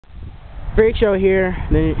Freak Show here.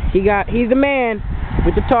 He's the man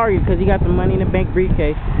with the target because he got the Money in the Bank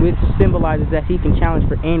briefcase, which symbolizes that he can challenge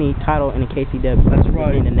for any title in the KCW. That's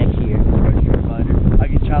right. In the next year. That's right, fighter. I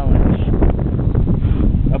can challenge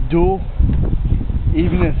Abdul,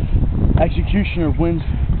 even if Executioner wins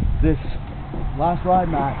this last ride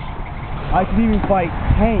match. I could even fight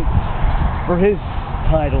Tank for his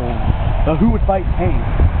title. But who would fight Tank?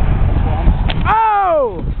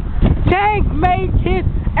 Oh! Tank made his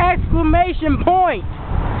exclamation point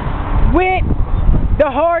with the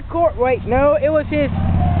hardcore. Wait, no, it was his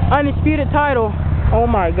undisputed title. Oh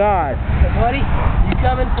my God. Hey buddy, you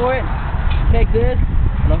coming for it? Take this,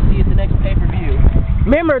 and I'll see you at the next pay-per-view.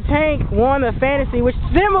 Remember, Tank won the fantasy, which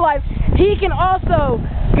symbolizes he can also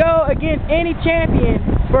go against any champion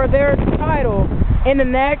for their title in the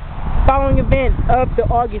next following event of the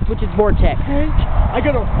August, which is Vortex. I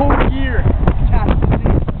got a whole year to tap this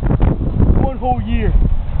in. 1 whole year.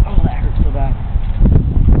 Oh, that hurts so bad.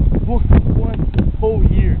 One whole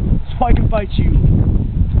year. So I can fight you.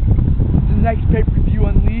 The next pay-per-view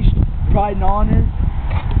Unleashed, Pride and Honor.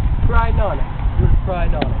 Pride and Honor. Where's Pride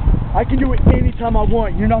and Honor? I can do it anytime I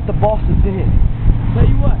want. You're not the boss of this. Tell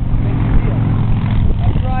you what, make a deal.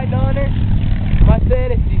 On Pride and Honor, my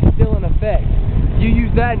fantasy's still in effect. You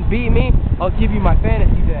use that and beat me, I'll give you my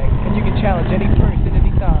fantasy bag, and you can challenge any person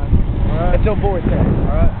anytime. Alright. Until Vortex.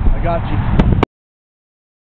 Alright, I got you.